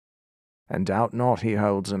 And doubt not he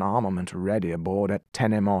holds an armament ready aboard at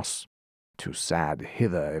Tenemos, too sad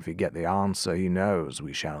hither if he get the answer he knows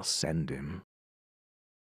we shall send him.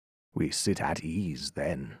 We sit at ease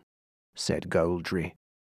then, said Goldry,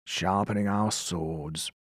 sharpening our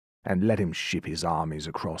swords, and let him ship his armies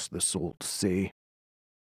across the salt sea.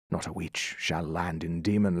 Not a witch shall land in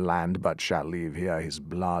demon land, but shall leave here his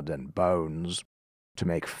blood and bones, to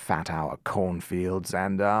make fat our cornfields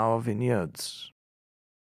and our vineyards.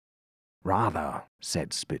 Rather,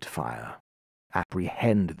 said Spitfire,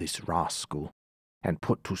 apprehend this rascal, and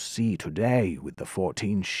put to sea today with the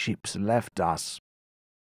 14 ships left us.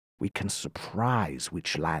 We can surprise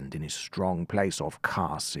Witchland in his strong place of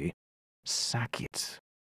Carsey, sack it,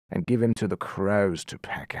 and give him to the crows to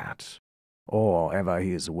peck at, or ever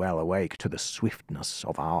he is well awake to the swiftness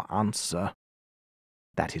of our answer.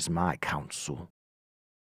 That is my counsel.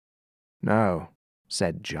 No,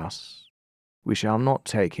 said Juss, we shall not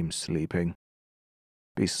take him sleeping.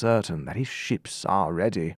 Be certain that his ships are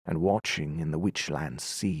ready and watching in the Witchland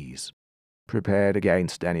seas, prepared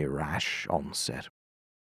against any rash onset.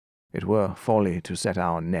 It were folly to set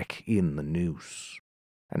our neck in the noose,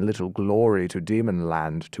 and little glory to demon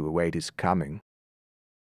land to await his coming.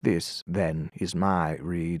 This, then, is my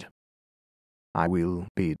rede. I will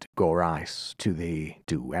bid Gorais to the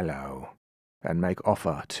duello, and make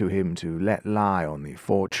offer to him to let lie on the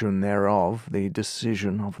fortune thereof the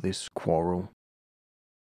decision of this quarrel.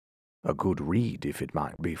 A good rede if it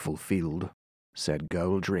might be fulfilled, said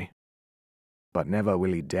Goldry. But never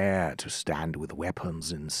will he dare to stand with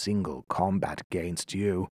weapons in single combat against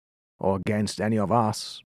you, or against any of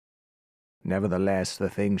us. Nevertheless, the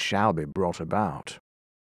thing shall be brought about.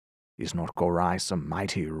 Is not Gorais a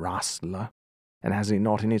mighty wrestler, and has he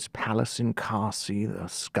not in his palace in Carsey the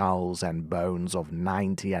skulls and bones of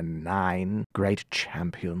 99 great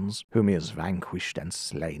champions whom he has vanquished and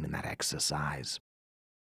slain in that exercise?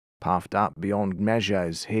 Puffed up beyond measure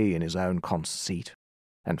is he in his own conceit,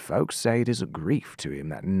 and folks say it is a grief to him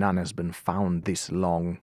that none has been found this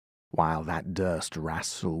long, while that durst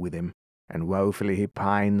wrestle with him, and woefully he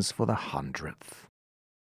pines for the 100th.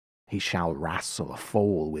 He shall wrestle a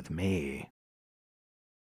fall with me.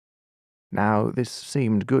 Now this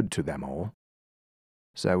seemed good to them all.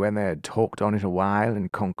 So when they had talked on it a while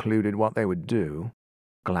and concluded what they would do,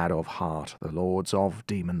 glad of heart the lords of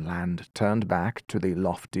Demonland turned back to the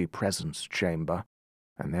lofty presence chamber,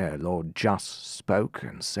 and there Lord Juss spoke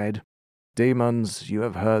and said, Demons, you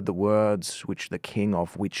have heard the words which the king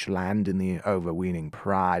of Witchland in the overweening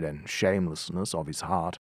pride and shamelessness of his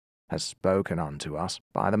heart has spoken unto us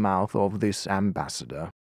by the mouth of this ambassador.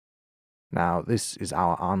 Now this is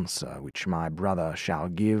our answer which my brother shall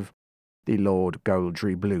give the Lord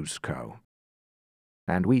Goldry Bluescow.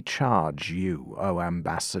 And we charge you, O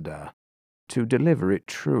ambassador, to deliver it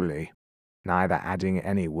truly, neither adding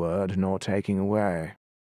any word nor taking away.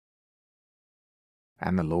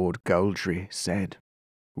 And the Lord Goldry said,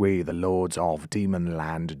 We, the lords of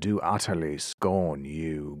Demonland, do utterly scorn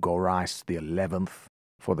you, Gorais the 11th,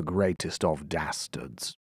 for the greatest of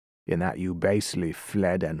dastards, in that you basely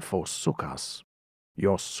fled and forsook us,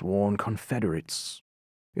 your sworn confederates,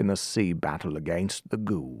 in the sea battle against the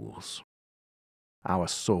ghouls. Our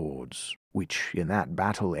swords, which in that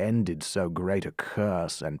battle ended so great a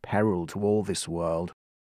curse and peril to all this world,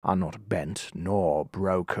 are not bent nor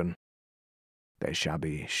broken. They shall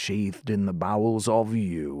be sheathed in the bowels of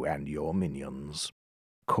you and your minions,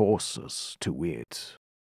 Corsus to wit,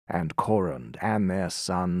 and Corund and their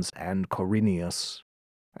sons, and Corinius,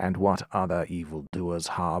 and what other evildoers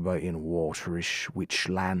harbour in waterish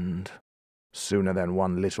Witchland. Sooner than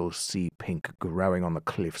one little sea-pink growing on the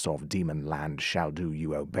cliffs of Demonland shall do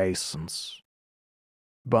you obeisance.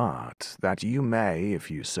 But that you may, if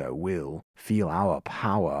you so will, feel our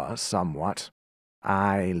power somewhat,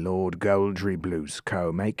 I, Lord Goldry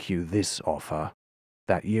Bluescow, make you this offer,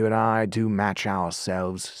 that you and I do match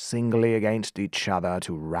ourselves singly against each other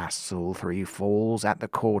to wrestle 3 falls at the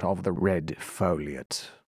court of the Red Foliot,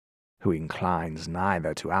 who inclines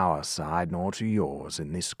neither to our side nor to yours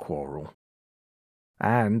in this quarrel.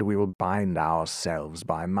 And we will bind ourselves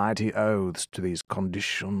by mighty oaths to these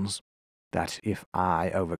conditions, that if I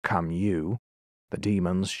overcome you, the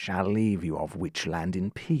demons shall leave you of Witchland in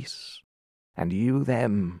peace, and you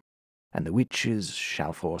them, and the witches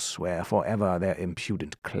shall forswear forever their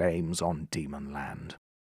impudent claims on Demonland.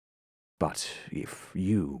 But if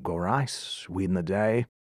you, Gorais, win the day,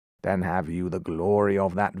 then have you the glory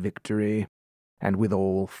of that victory, and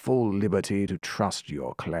withal full liberty to trust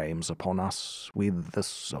your claims upon us with the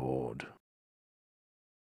sword.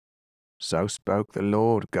 So spoke the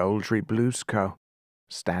Lord Goldry Bluescow,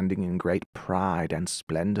 standing in great pride and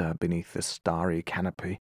splendour beneath the starry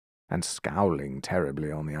canopy, and scowling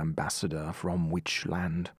terribly on the ambassador from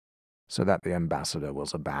Witchland, so that the ambassador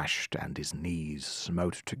was abashed and his knees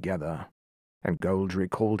smote together. And Goldry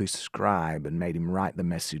called his scribe and made him write the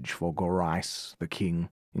message for Gorais the king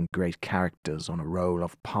in great characters on a roll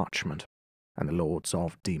of parchment, and the lords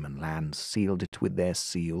of Demonland sealed it with their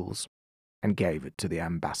seals, and gave it to the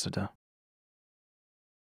ambassador.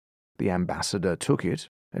 The ambassador took it,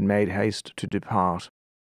 and made haste to depart.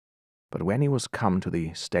 But when he was come to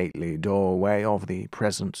the stately doorway of the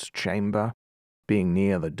presence chamber, being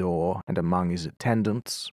near the door and among his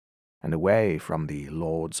attendants, and away from the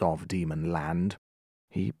lords of Demonland,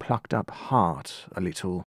 he plucked up heart a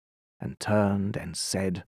little, and turned and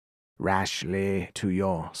said, Rashly to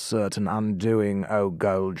your certain undoing, O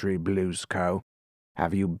Goldry Bluescow,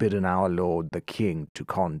 have you bidden our lord the king to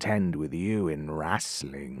contend with you in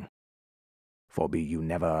wrestling. For be you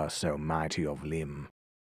never so mighty of limb,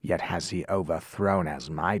 yet has he overthrown as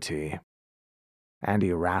mighty. And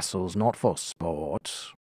he wrestles not for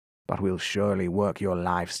sport, but will surely work your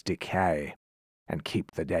life's decay, and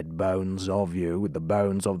keep the dead bones of you with the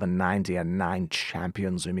bones of the 99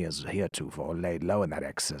 champions whom he has heretofore laid low in that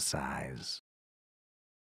exercise.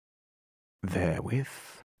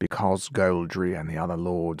 Therewith, because Goldry and the other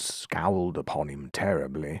lords scowled upon him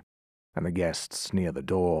terribly, and the guests near the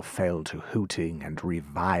door fell to hooting and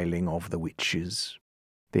reviling of the witches,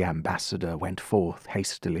 the ambassador went forth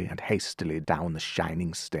hastily down the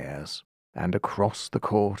shining stairs, and across the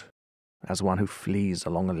court, as one who flees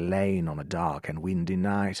along a lane on a dark and windy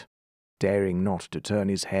night, daring not to turn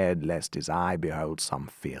his head lest his eye behold some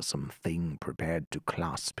fearsome thing prepared to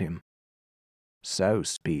clasp him. So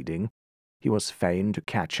speeding, he was fain to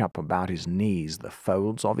catch up about his knees the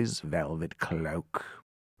folds of his velvet cloak,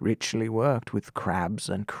 richly worked with crabs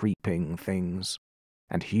and creeping things,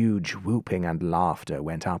 and huge whooping and laughter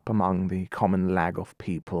went up among the common lag of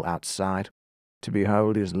people outside, to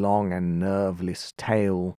behold his long and nerveless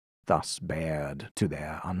tail thus bared to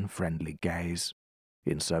their unfriendly gaze,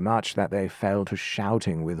 insomuch that they fell to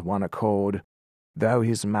shouting with one accord, Though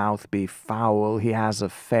his mouth be foul, he has a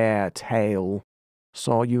fair tail.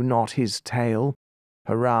 Saw you not his tail?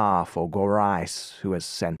 Hurrah for Gorais, who has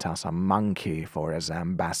sent us a monkey for his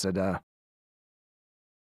ambassador.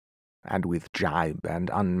 And with jibe and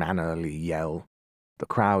unmannerly yell, the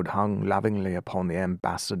crowd hung lovingly upon the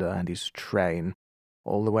ambassador and his train,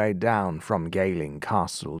 all the way down from Galing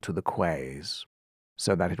Castle to the quays,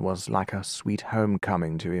 so that it was like a sweet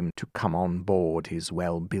homecoming to him to come on board his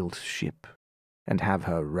well-built ship, and have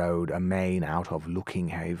her rowed amain out of Looking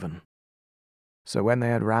Haven. So when they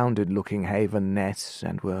had rounded Looking Haven net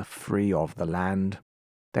and were free of the land,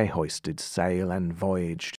 they hoisted sail and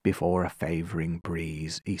voyaged before a favouring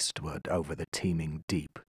breeze eastward over the teeming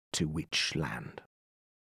deep to Witchland.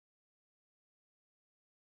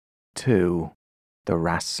 2. The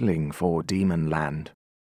wrestling for Demonland.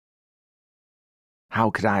 How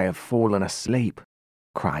could I have fallen asleep?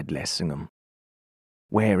 Cried Lessingham.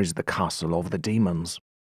 Where is the castle of the demons?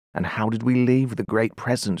 And how did we leave the great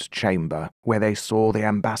presence chamber where they saw the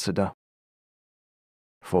ambassador?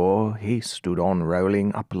 For he stood on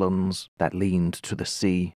rolling uplands that leaned to the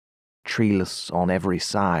sea, treeless on every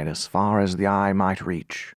side as far as the eye might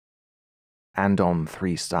reach. And on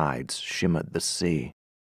 3 sides shimmered the sea,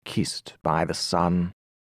 kissed by the sun,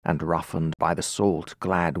 and roughened by the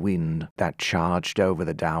salt-glad wind that charged over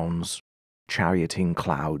the downs, charioting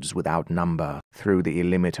clouds without number through the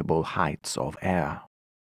illimitable heights of air.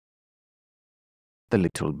 The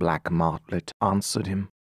little black martlet answered him,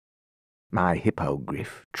 My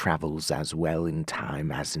hippogriff travels as well in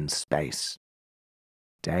time as in space.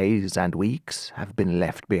 Days and weeks have been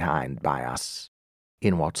left behind by us,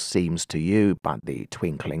 in what seems to you but the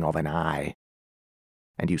twinkling of an eye,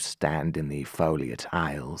 and you stand in the Foliot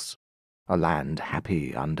Isles, a land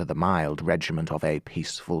happy under the mild regiment of a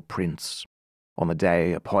peaceful prince, on the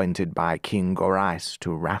day appointed by King Gorais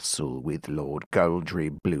to wrestle with Lord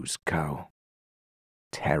Goldry Bluescow.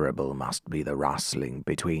 Terrible must be the wrestling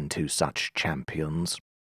between two such champions,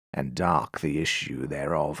 and dark the issue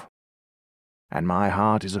thereof. And my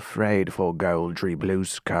heart is afraid for Goldry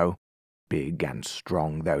Bluescoe, big and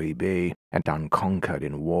strong though he be, and unconquered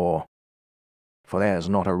in war. For there's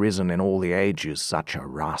not arisen in all the ages such a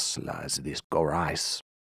wrestler as this Gorice,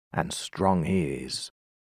 and strong he is,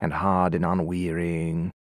 and hard and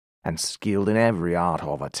unwearying, and skilled in every art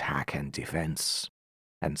of attack and defence,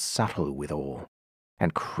 and subtle withal,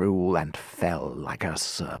 and cruel and fell like a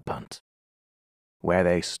serpent. Where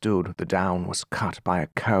they stood, the down was cut by a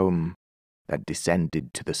combe that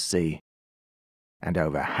descended to the sea, and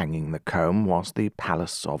overhanging the combe was the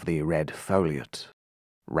palace of the Red Foliot,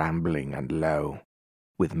 rambling and low,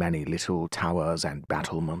 with many little towers and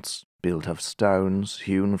battlements built of stones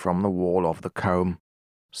hewn from the wall of the combe,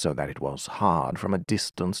 so that it was hard from a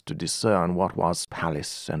distance to discern what was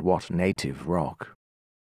palace and what native rock.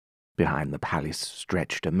 Behind the palace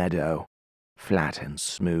stretched a meadow, flat and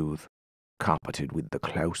smooth, carpeted with the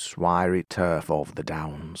close, wiry turf of the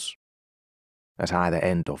downs. At either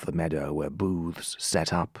end of the meadow were booths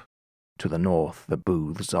set up, to the north the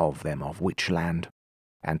booths of them of Witchland,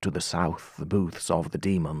 and to the south the booths of the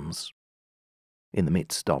demons. In the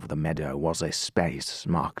midst of the meadow was a space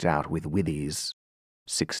marked out with withies,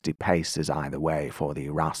 60 paces either way for the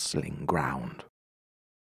wrestling ground.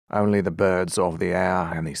 Only the birds of the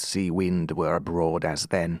air and the sea wind were abroad as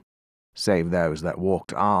then, save those that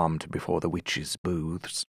walked armed before the witches'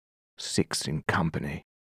 booths, 6 in company,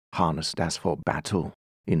 harnessed as for battle,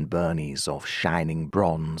 in burnies of shining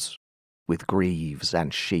bronze, with greaves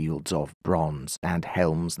and shields of bronze and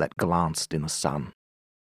helms that glanced in the sun.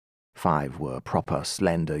 5 were proper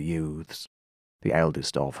slender youths, the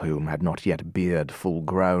eldest of whom had not yet beard full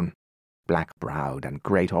grown, black-browed and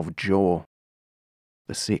great of jaw.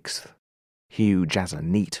 The 6th, huge as a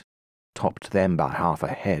neat, topped them by half a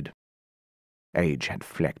head. Age had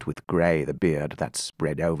flecked with grey the beard that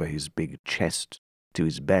spread over his big chest, to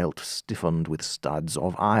his belt stiffened with studs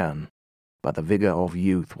of iron, but the vigour of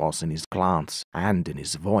youth was in his glance and in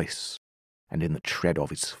his voice, and in the tread of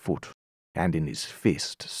his foot, and in his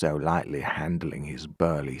fist so lightly handling his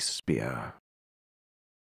burly spear.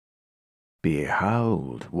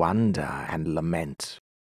 "Behold, wonder and lament,"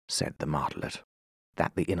 said the martlet,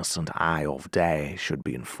 "that the innocent eye of day should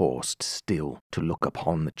be enforced still to look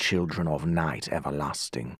upon the children of night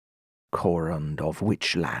everlasting, Corund of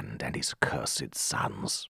Witchland and his cursed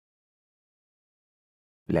sons."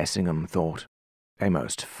 Lessingham thought, "A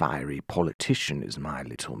most fiery politician is my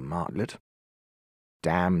little martlet.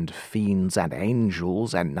 Damned fiends and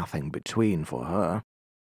angels and nothing between for her.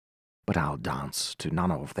 But I'll dance to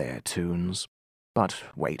none of their tunes, but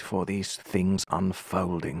wait for these things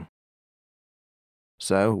unfolding."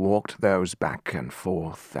 So walked those back and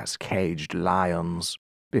forth as caged lions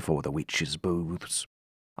before the witches' booths,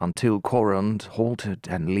 until Corund halted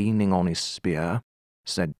and leaning on his spear,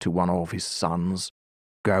 said to one of his sons,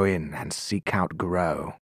 "Go in and seek out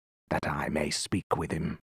Grow, that I may speak with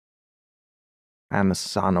him." And the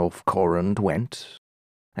son of Corund went,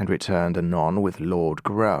 and returned anon with Lord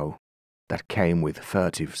Grow, that came with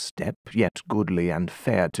furtive step, yet goodly and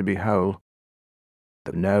fair to behold.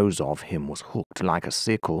 The nose of him was hooked like a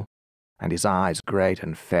sickle, and his eyes great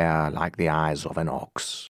and fair like the eyes of an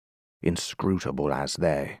ox, inscrutable as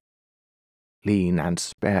they. Lean and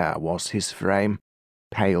spare was his frame,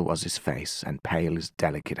 pale was his face, and pale his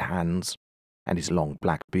delicate hands, and his long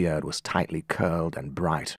black beard was tightly curled and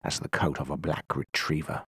bright as the coat of a black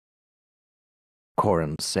retriever.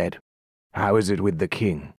 Corund said, "How is it with the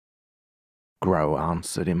king?" Grow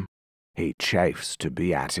answered him, "He chafes to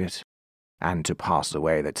be at it, and to pass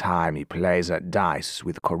away the time he plays at dice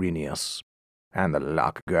with Corinius, and the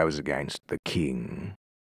luck goes against the king."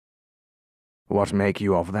 "What make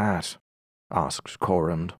you of that?" asked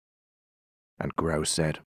Corund. And Grow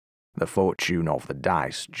said, "The fortune of the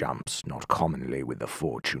dice jumps not commonly with the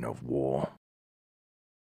fortune of war."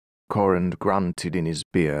 Corund grunted in his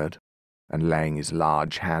beard, and laying his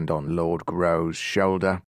large hand on Lord Grow's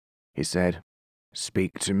shoulder, he said,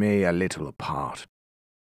 "Speak to me a little apart."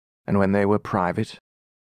 And when they were private,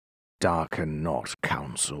 "Darken not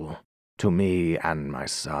counsel to me and my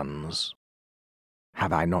sons.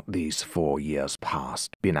 Have I not these 4 years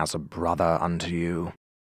past been as a brother unto you,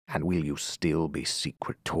 and will you still be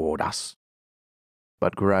secret toward us?"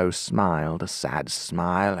 But Grow smiled a sad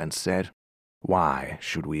smile and said, "Why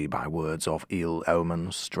should we by words of ill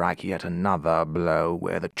omen strike yet another blow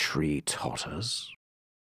where the tree totters?"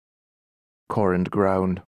 Corund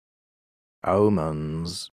groaned.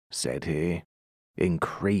 "Omens," said he,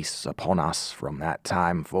 "increase upon us from that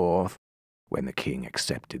time forth, when the king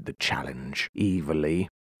accepted the challenge evilly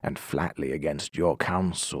and flatly against your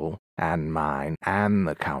counsel, and mine, and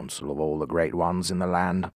the counsel of all the great ones in the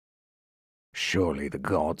land. Surely the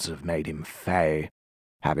gods have made him fey,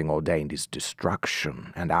 having ordained his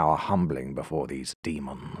destruction and our humbling before these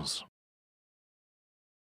demons.